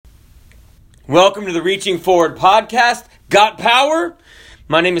Welcome to the Reaching Forward podcast. Got power?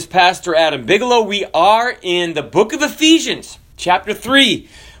 My name is Pastor Adam Bigelow. We are in the book of Ephesians, chapter 3.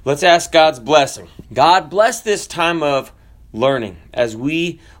 Let's ask God's blessing. God bless this time of learning as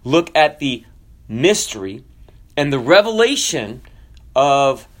we look at the mystery and the revelation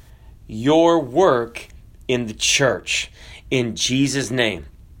of your work in the church. In Jesus' name,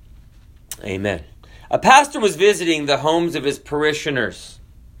 amen. A pastor was visiting the homes of his parishioners.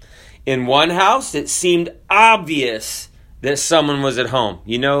 In one house, it seemed obvious that someone was at home.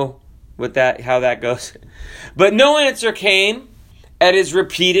 You know how that goes? But no answer came at his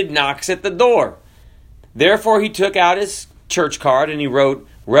repeated knocks at the door. Therefore, he took out his church card and he wrote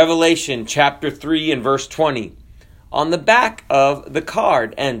Revelation chapter 3 and verse 20 on the back of the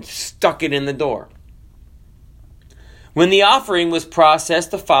card and stuck it in the door. When the offering was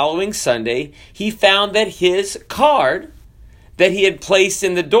processed the following Sunday, he found that his card that he had placed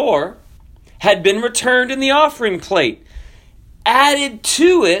in the door had been returned in the offering plate. Added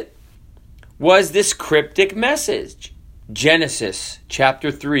to it was this cryptic message, Genesis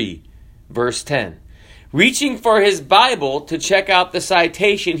chapter 3, verse 10. Reaching for his Bible to check out the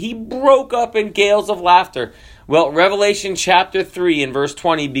citation, he broke up in gales of laughter. Well, Revelation chapter 3 and verse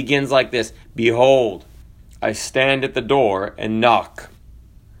 20 begins like this. Behold, I stand at the door and knock.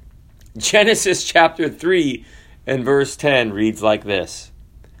 Genesis chapter 3 and verse 10 reads like this.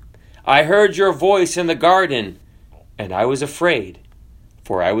 I heard your voice in the garden, and I was afraid,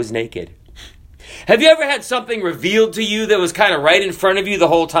 for I was naked. Have you ever had something revealed to you that was kind of right in front of you the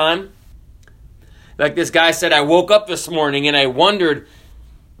whole time? Like this guy said, I woke up this morning and I wondered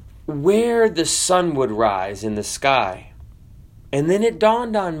where the sun would rise in the sky. And then it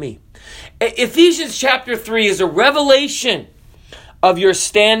dawned on me. Ephesians chapter 3 is a revelation of your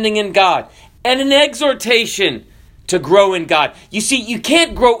standing in God and an exhortation to grow in God. You see, you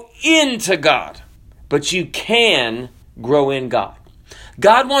can't grow into God, but you can grow in God.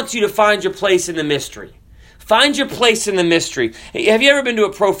 God wants you to find your place in the mystery. Find your place in the mystery. Have you ever been to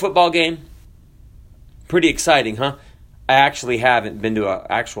a pro football game? Pretty exciting, huh? I actually haven't been to an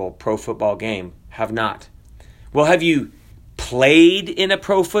actual pro football game. Have not. Well, have you played in a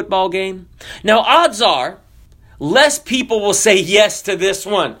pro football game? Now, odds are less people will say yes to this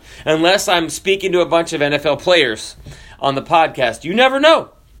one unless I'm speaking to a bunch of NFL players on the podcast. You never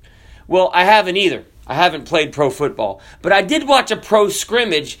know. Well, I haven't either. I haven't played pro football. But I did watch a pro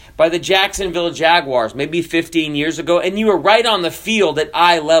scrimmage by the Jacksonville Jaguars maybe 15 years ago, and you were right on the field at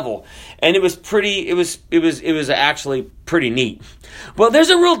eye level. And it was actually pretty neat. Well, there's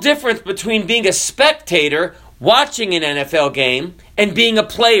a real difference between being a spectator watching an NFL game and being a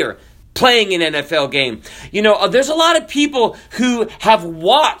player playing an NFL game. You know, there's a lot of people who have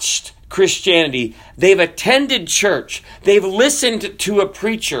watched Christianity. They've attended church. They've listened to a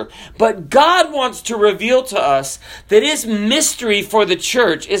preacher. But God wants to reveal to us that his mystery for the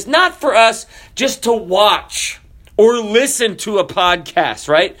church is not for us just to watch or listen to a podcast,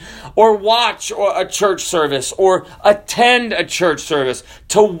 right? Or watch a church service or attend a church service,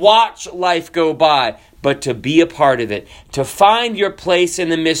 to watch life go by, but to be a part of it, to find your place in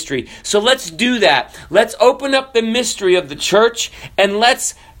the mystery. So let's do that. Let's open up the mystery of the church and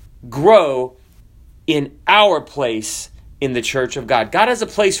let's grow in our place in the church of God. God has a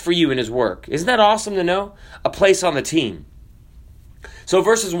place for you in his work. Isn't that awesome to know? A place on the team. So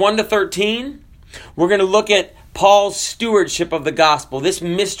verses 1 to 13, we're going to look at Paul's stewardship of the gospel, this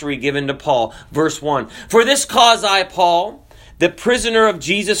mystery given to Paul. Verse 1, for this cause I, Paul, the prisoner of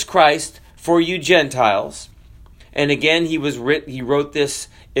Jesus Christ, for you Gentiles. And again, he wrote this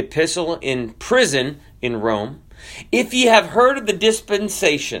epistle in prison in Rome. If ye have heard of the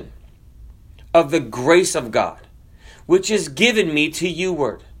dispensation of the grace of God, which is given me to you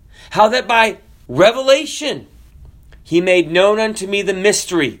word, how that by revelation he made known unto me the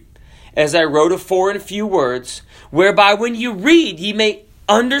mystery, as I wrote afore in few words, whereby when you read ye may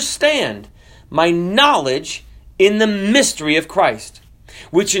understand my knowledge in the mystery of Christ,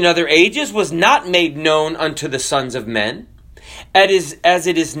 which in other ages was not made known unto the sons of men, as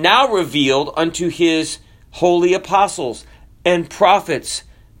it is now revealed unto his holy apostles and prophets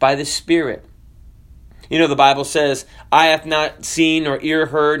by the Spirit. You know, the Bible says, eye hath not seen, nor ear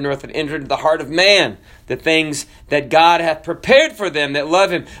heard, nor hath it entered into the heart of man the things that God hath prepared for them that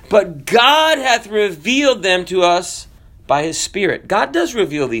love him. But God hath revealed them to us by his Spirit. God does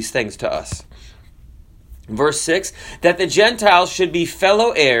reveal these things to us. Verse 6, that the Gentiles should be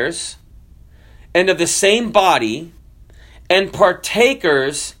fellow heirs and of the same body and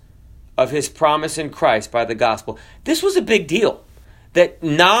partakers of his promise in Christ by the gospel. This was a big deal, that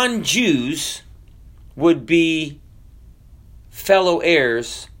non-Jews would be fellow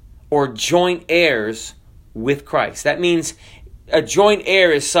heirs or joint heirs with Christ. That means a joint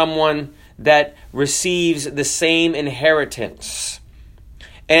heir is someone that receives the same inheritance.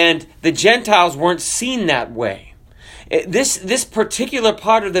 And the Gentiles weren't seen that way. This particular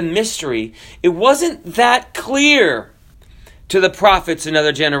part of the mystery, it wasn't that clear to the prophets in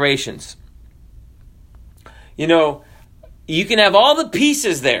other generations. You know, you can have all the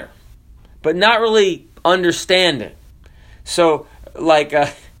pieces there, but not really understand it. So, like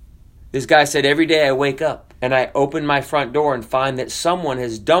this guy said, every day I wake up and I open my front door and find that someone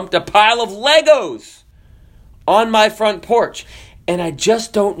has dumped a pile of Legos on my front porch. And I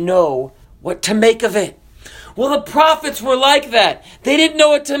just don't know what to make of it. Well, the prophets were like that. They didn't know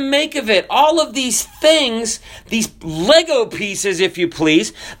what to make of it. All of these things, these Lego pieces, if you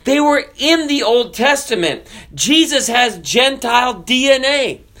please, they were in the Old Testament. Jesus has Gentile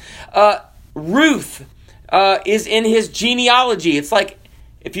DNA. Ruth is in his genealogy. It's like,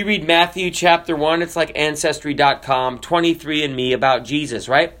 if you read Matthew chapter 1, it's like Ancestry.com, 23andMe about Jesus,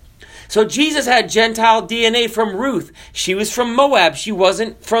 right? So Jesus had Gentile DNA from Ruth. She was from Moab. She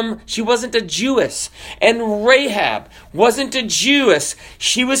wasn't a Jewess. And Rahab wasn't a Jewess.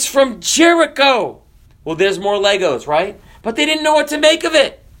 She was from Jericho. Well, there's more Legos, right? But they didn't know what to make of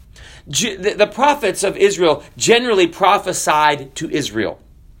it. The prophets of Israel generally prophesied to Israel,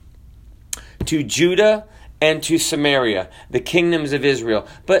 to Judah and to Samaria, the kingdoms of Israel.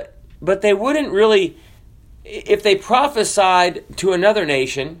 But they wouldn't really, if they prophesied to another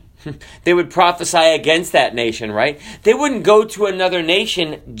nation, they would prophesy against that nation, right? They wouldn't go to another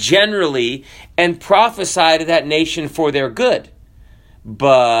nation generally and prophesy to that nation for their good.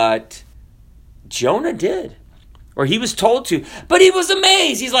 But Jonah did. Or he was told to. But he was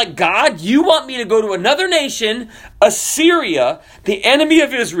amazed. He's like, God, you want me to go to another nation, Assyria, the enemy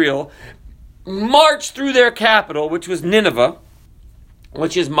of Israel, march through their capital, which was Nineveh,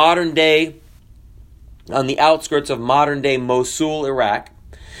 which is modern day, on the outskirts of modern day Mosul, Iraq,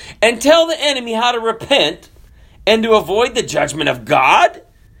 and tell the enemy how to repent and to avoid the judgment of God?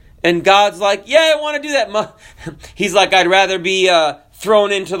 And God's like, yeah, I want to do that. He's like, I'd rather be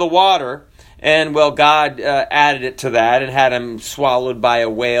thrown into the water. And well, God added it to that and had him swallowed by a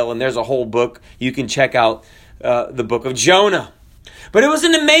whale. And there's a whole book. You can check out the book of Jonah. But it was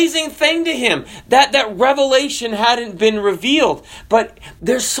an amazing thing to him that revelation hadn't been revealed. But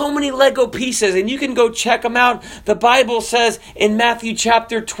there's so many Lego pieces, and you can go check them out. The Bible says in Matthew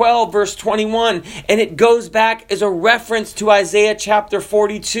chapter 12, verse 21, and it goes back as a reference to Isaiah chapter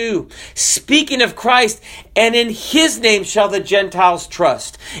 42. Speaking of Christ, and in his name shall the Gentiles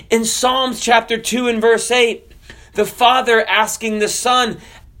trust. In Psalms chapter 2 and verse 8, the Father asking the Son,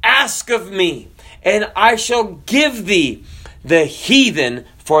 ask of me, and I shall give thee the heathen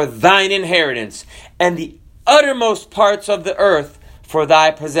for thine inheritance, and the uttermost parts of the earth for thy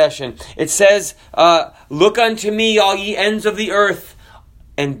possession. It says, look unto me, all ye ends of the earth,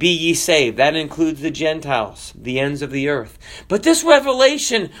 and be ye saved. That includes the Gentiles, the ends of the earth. But this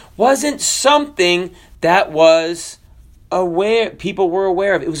revelation wasn't something that was people were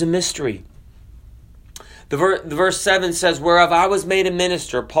aware of. It was a mystery. The verse 7 says, whereof I was made a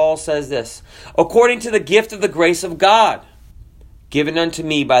minister, Paul says this, according to the gift of the grace of God, given unto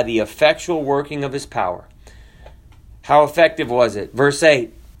me by the effectual working of his power. How effective was it? Verse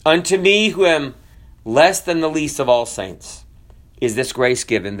 8, unto me who am less than the least of all saints is this grace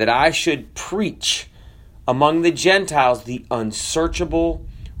given, that I should preach among the Gentiles the unsearchable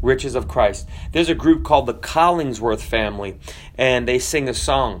riches of Christ. There's a group called the Collingsworth family, and they sing a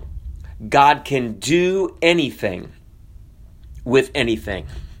song, God can do anything with anything.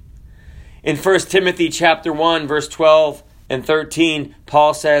 In 1 Timothy chapter 1, verse 12 and 13,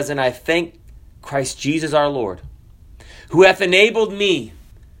 Paul says, and I thank Christ Jesus our Lord, who hath enabled me,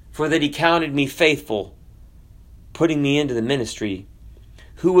 for that he counted me faithful, putting me into the ministry,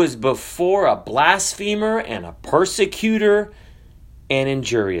 who was before a blasphemer and a persecutor and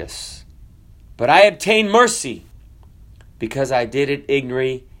injurious. But I obtained mercy, because I did it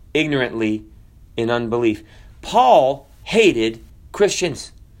ignorantly in unbelief. Paul hated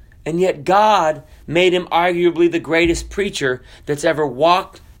Christians. And yet God made him arguably the greatest preacher that's ever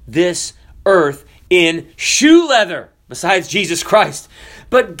walked this earth in shoe leather, besides Jesus Christ.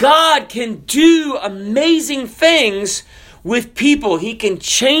 But God can do amazing things with people. He can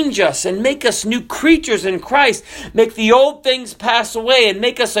change us and make us new creatures in Christ. Make the old things pass away and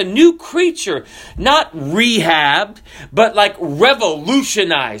make us a new creature. Not rehabbed, but like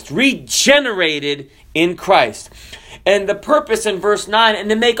revolutionized, regenerated in Christ. And the purpose in verse 9, and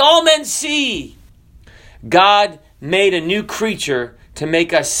to make all men see. God made a new creature to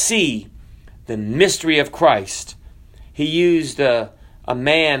make us see the mystery of Christ. He used a a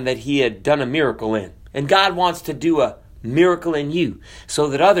man that he had done a miracle in. And God wants to do a miracle in you so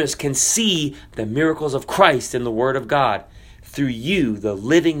that others can see the miracles of Christ in the Word of God through you, the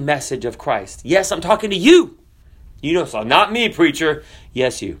living message of Christ. Yes, I'm talking to you. You know, so not me, preacher.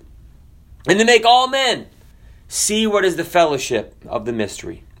 Yes, you. And to make all men see what is the fellowship of the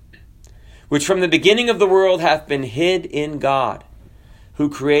mystery, which from the beginning of the world hath been hid in God, who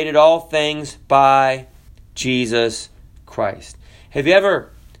created all things by Jesus Christ. Have you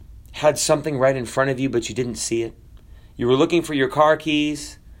ever had something right in front of you, but you didn't see it? You were looking for your car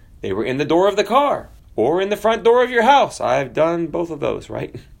keys. They were in the door of the car or in the front door of your house. I've done both of those,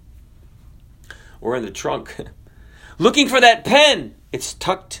 right? Or in the trunk. Looking for that pen. It's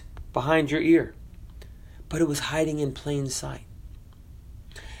tucked behind your ear, but it was hiding in plain sight.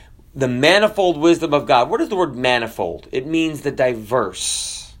 The manifold wisdom of God. What is the word manifold? It means the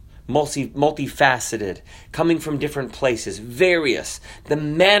diverse, multifaceted, coming from different places, various. The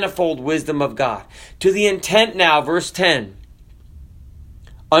manifold wisdom of God. To the intent now, verse 10,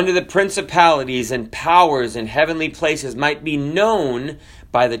 under the principalities and powers in heavenly places might be known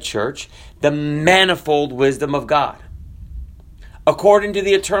by the church the manifold wisdom of God, according to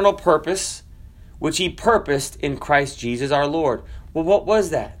the eternal purpose which he purposed in Christ Jesus our Lord. Well, what was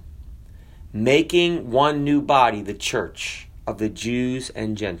that? Making one new body, the church of the Jews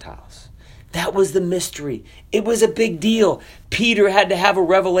and Gentiles. That was the mystery. It was a big deal. Peter had to have a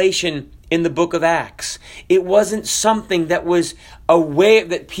revelation in the book of Acts. It wasn't something that was aware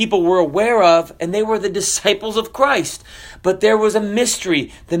that people were aware of, and they were the disciples of Christ. But there was a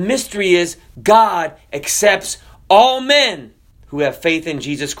mystery. The mystery is God accepts all men who have faith in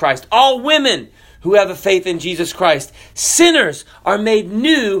Jesus Christ. All women who have a faith in Jesus Christ. Sinners are made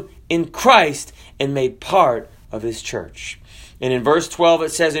new in Christ and made part of his church. And in verse 12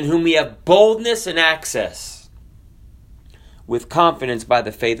 it says, in whom we have boldness and access with confidence by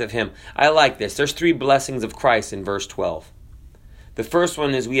the faith of him. I like this. There's 3 blessings of Christ in verse 12. The first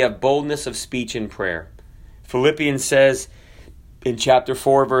one is we have boldness of speech and prayer. Philippians says in chapter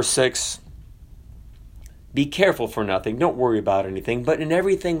 4, verse 6, be careful for nothing, don't worry about anything, but in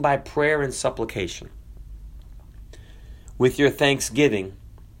everything by prayer and supplication. With thanksgiving,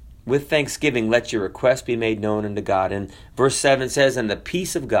 let your request be made known unto God. And verse 7 says, and the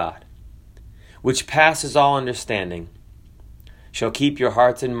peace of God, which passes all understanding, shall keep your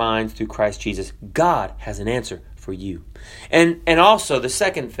hearts and minds through Christ Jesus. God has an answer for you. And also the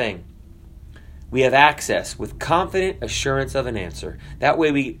second thing, we have access with confident assurance of an answer. That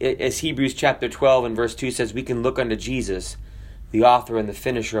way we, as Hebrews chapter 12 and verse 2 says, we can look unto Jesus, the author and the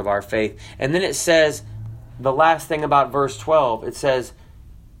finisher of our faith. And then it says, the last thing about verse 12, it says,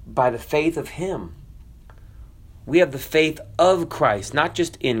 by the faith of him. We have the faith of Christ, not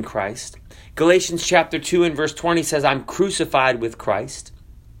just in Christ. Galatians chapter 2 and verse 20 says, I'm crucified with Christ.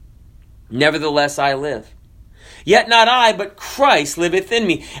 Nevertheless I live. Yet not I, but Christ liveth in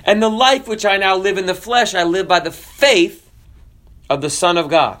me. And the life which I now live in the flesh, I live by the faith of the Son of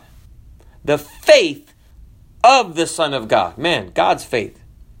God. The faith of the Son of God. Man, God's faith.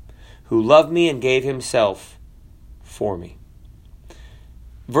 Who loved me and gave himself for me.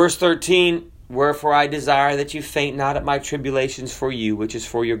 Verse 13, wherefore I desire that you faint not at my tribulations for you, which is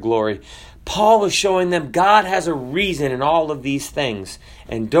for your glory. Paul was showing them God has a reason in all of these things.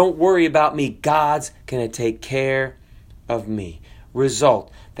 And don't worry about me. God's going to take care of me.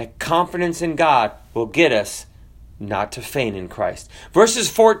 Result, that confidence in God will get us not to faint in Christ. Verses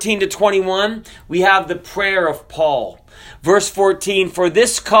 14 to 21, we have the prayer of Paul. Verse 14, for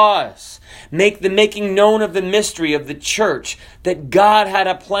this cause, make the making known of the mystery of the church, that God had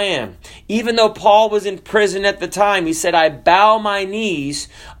a plan. Even though Paul was in prison at the time, he said, I bow my knees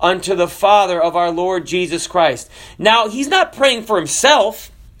unto the Father of our Lord Jesus Christ. Now, he's not praying for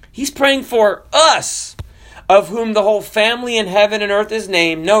himself. He's praying for us, of whom the whole family in heaven and earth is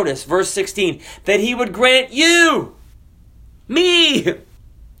named. Notice, verse 16, that he would grant you, me,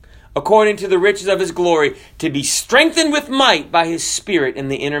 according to the riches of his glory, to be strengthened with might by his Spirit in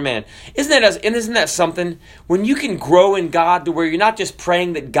the inner man. Isn't that something? When you can grow in God to where you're not just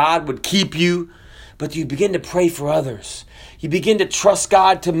praying that God would keep you, but you begin to pray for others. You begin to trust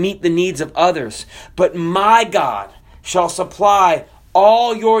God to meet the needs of others. But my God shall supply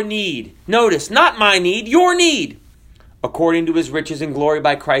all your need. Notice, not my need, your need. According to his riches and glory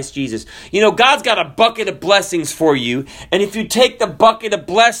by Christ Jesus. You know, God's got a bucket of blessings for you. And if you take the bucket of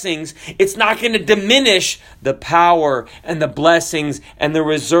blessings, it's not going to diminish the power and the blessings and the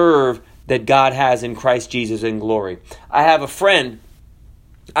reserve that God has in Christ Jesus in glory. I have a friend.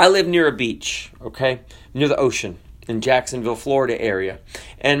 I live near a beach, okay? Near the ocean in Jacksonville, Florida area.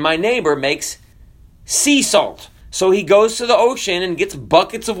 And my neighbor makes sea salt. So he goes to the ocean and gets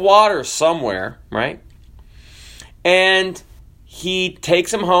buckets of water somewhere, right? And he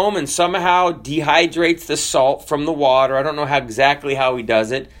takes them home and somehow dehydrates the salt from the water. I don't know exactly how he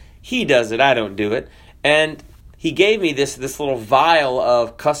does it. He does it. I don't do it. And he gave me this little vial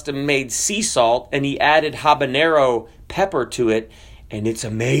of custom-made sea salt, and he added habanero pepper to it, and it's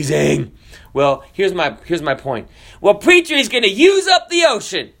amazing. Well, here's my point. Well, preacher, he's going to use up the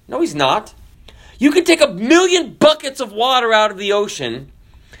ocean. No, he's not. You could take 1,000,000 buckets of water out of the ocean,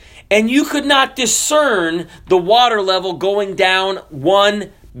 and you could not discern the water level going down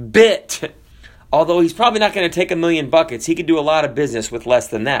one bit. Although he's probably not going to take 1,000,000 buckets. He could do a lot of business with less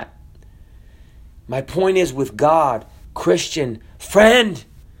than that. My point is, with God, Christian, friend,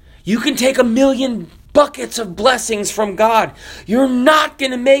 you can take 1,000,000 buckets of blessings from God. You're not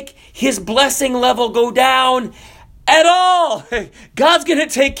going to make his blessing level go down at all. God's going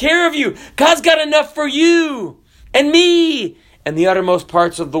to take care of you. God's got enough for you and me and the uttermost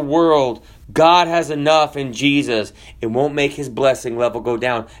parts of the world. God has enough in Jesus. It won't make his blessing level go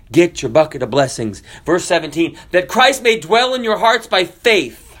down. Get your bucket of blessings. Verse 17, that Christ may dwell in your hearts by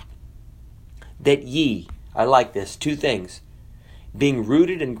faith, that ye, I like this, two things, being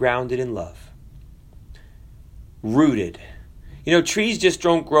rooted and grounded in love. Rooted. You know, trees just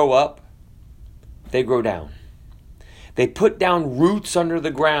don't grow up. They grow down. They put down roots under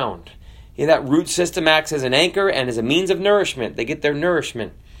the ground. You know, that root system acts as an anchor and as a means of nourishment. They get their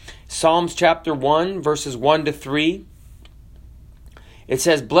nourishment. Psalms chapter 1, verses 1 to 3. It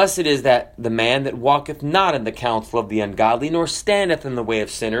says, blessed is that the man that walketh not in the counsel of the ungodly, nor standeth in the way of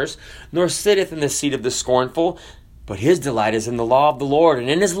sinners, nor sitteth in the seat of the scornful, but his delight is in the law of the Lord, and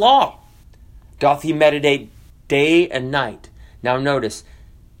in his law doth he meditate day and night. Now notice,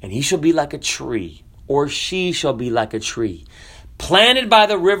 and he shall be like a tree, or she shall be like a tree, planted by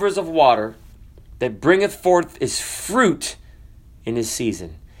the rivers of water, that bringeth forth his fruit in his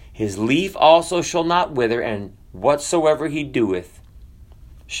season. His leaf also shall not wither, and whatsoever he doeth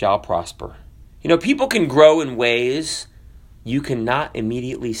shall prosper. You know, people can grow in ways you cannot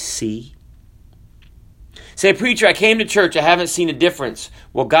immediately see. Say, preacher, I came to church, I haven't seen a difference.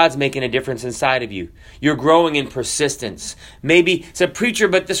 Well, God's making a difference inside of you. You're growing in persistence. Maybe, say, preacher,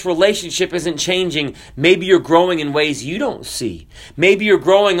 but this relationship isn't changing. Maybe you're growing in ways you don't see. Maybe you're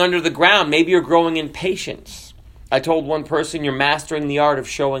growing under the ground. Maybe you're growing in patience. I told one person, you're mastering the art of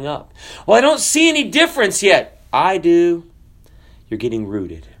showing up. Well, I don't see any difference yet. I do. You're getting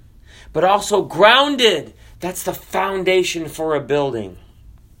rooted, but also grounded. That's the foundation for a building.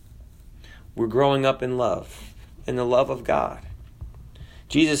 We're growing up in love, in the love of God.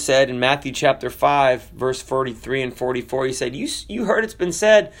 Jesus said in Matthew chapter 5, verse 43 and 44, he said, you heard it's been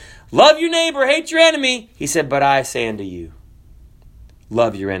said, love your neighbor, hate your enemy. He said, but I say unto you,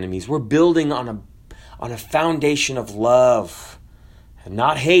 love your enemies. We're building on a foundation of love and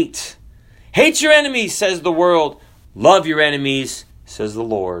not hate. Hate your enemies, says the world. Love your enemies, says the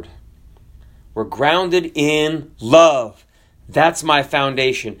Lord. We're grounded in love. That's my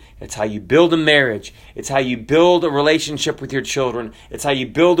foundation. It's how you build a marriage. It's how you build a relationship with your children. It's how you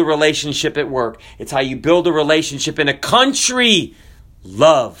build a relationship at work. It's how you build a relationship in a country.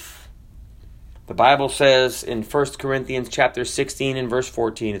 Love. The Bible says in 1 Corinthians chapter 16 and verse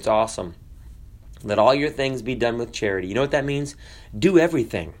 14, it's awesome. Let all your things be done with charity. You know what that means? Do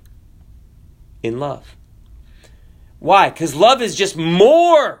everything in love. Why? Because love is just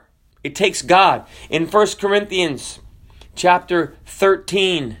more. It takes God. In 1 Corinthians chapter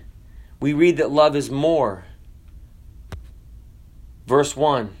 13, we read that love is more. Verse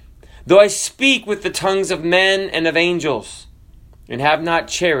 1. Though I speak with the tongues of men and of angels, and have not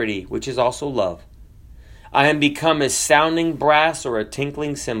charity, which is also love, I am become as sounding brass or a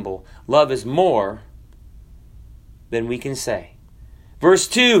tinkling cymbal. Love is more than we can say. Verse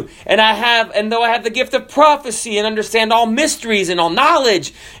 2, and though I have the gift of prophecy and understand all mysteries and all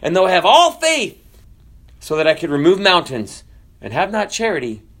knowledge, and though I have all faith, so that I could remove mountains, and have not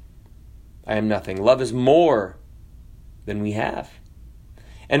charity, I am nothing. Love is more than we have.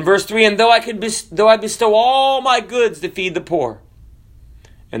 And verse 3, and though I bestow all my goods to feed the poor,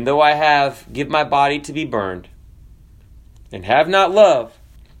 and though I give my body to be burned, and have not love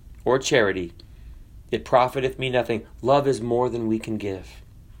or charity, it profiteth me nothing. Love is more than we can give.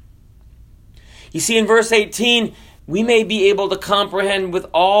 You see, in verse 18, we may be able to comprehend with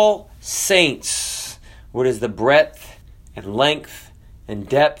all saints what is the breadth and length and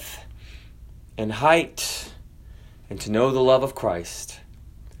depth and height, and to know the love of Christ,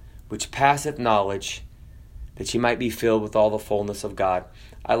 which passeth knowledge, that ye might be filled with all the fullness of God.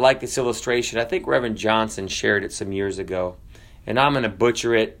 I like this illustration. I think Reverend Johnson shared it some years ago, and I'm going to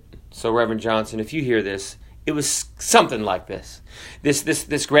butcher it. So Reverend Johnson, if you hear this, It was something like this.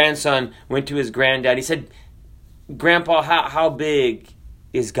 This grandson went to his granddad. He said, "Grandpa, how big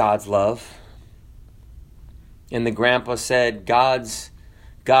is God's love?" And the grandpa said, God's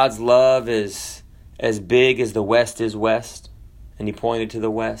love is as big as the west is west. And he pointed to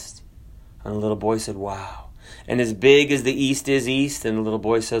the west. And the little boy said, "Wow." And as big as the east is east. And the little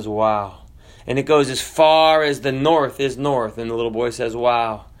boy says, "Wow." And it goes as far as the north is north. And the little boy says,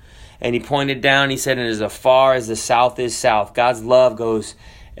 "Wow." And he pointed down, he said, and as far as the south is south. God's love goes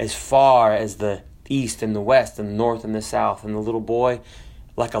as far as the east and the west and the north and the south. And the little boy,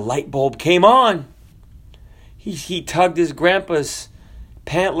 like a light bulb, came on. He tugged his grandpa's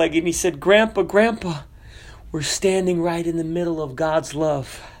pant leg and he said, Grandpa, we're standing right in the middle of God's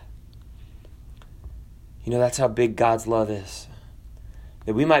love." You know, that's how big God's love is.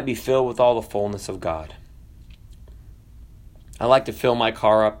 That we might be filled with all the fullness of God. I like to fill my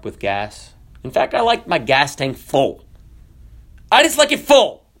car up with gas. In fact, I like my gas tank full. I just like it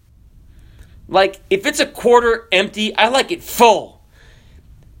full. Like, if it's a quarter empty, I like it full.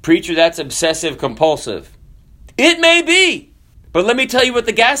 Preacher, that's obsessive compulsive. It may be. But let me tell you what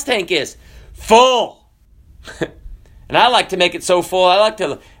the gas tank is. Full. And I like to make it so full.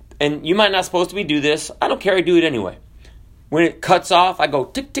 And you might not supposed to do this. I don't care. I do it anyway. When it cuts off, I go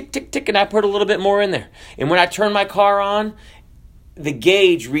tick, tick, tick, tick, and I put a little bit more in there. And when I turn my car on, the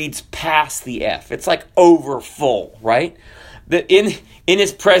gauge reads past the F. It's like over full, right? In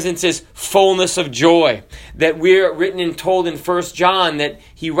his presence is fullness of joy. That we're written and told in 1 John that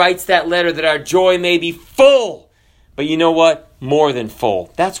he writes that letter that our joy may be full. But you know what? More than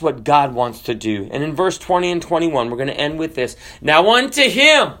full. That's what God wants to do. And in verse 20 and 21, we're going to end with this. Now unto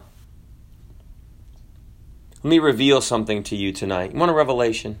him. Let me reveal something to you tonight. You want a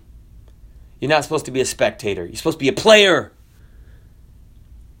revelation? You're not supposed to be a spectator. You're supposed to be a player.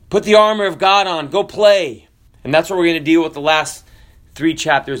 Put the armor of God on. Go play. And that's what we're going to deal with the last 3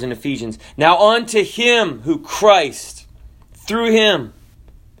 chapters in Ephesians. Now unto him who Christ, through him,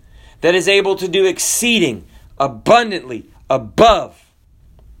 that is able to do exceeding abundantly above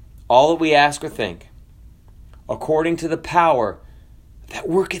all that we ask or think, according to the power that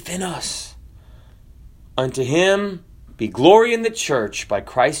worketh in us. Unto him be glory in the church by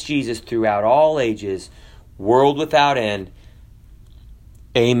Christ Jesus throughout all ages, world without end.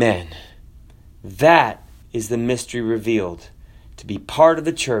 Amen. That is the mystery revealed. To be part of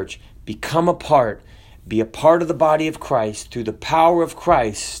the church, become a part, be a part of the body of Christ through the power of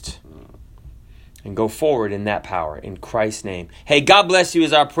Christ, and go forward in that power in Christ's name. Hey, God bless you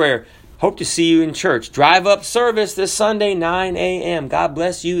is our prayer. Hope to see you in church. Drive up service this Sunday, 9 a.m. God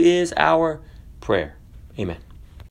bless you is our prayer. Amen.